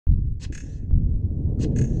Yo,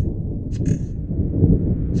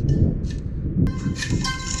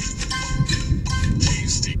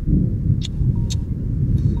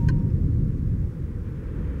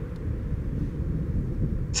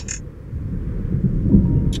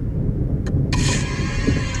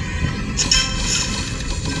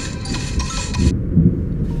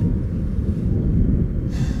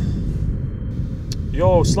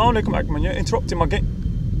 Assalamu alaikum Akman, you're interrupting my game.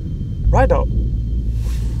 Ride out?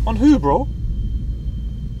 On who, bro?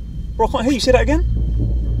 Bro, I can't hear you, say that again?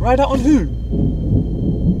 Ride out on who?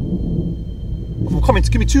 I'm coming,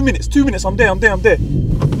 give me 2 minutes, I'm there.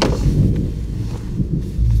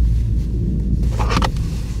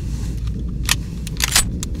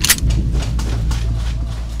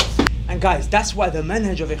 And guys, that's why the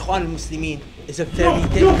manhaj of Ikhwan al-Muslimin is a very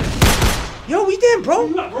dangerous. Yo, we doing, bro?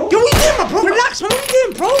 Yo, we doing, my bro? Relax, man, what we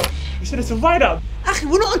doing, bro? You said it's a ride out. Akhi,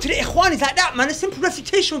 we're not onto the Ikhwanis like that, man. A simple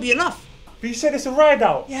refutation will be enough. But you said it's a ride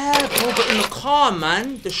out. Yeah, bro, but in the car,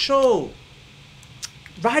 man. The show.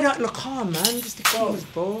 Ride out in the car, man. Just the keys,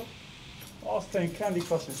 bro. I was playing Candy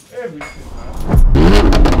Crush and everything,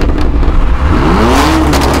 man.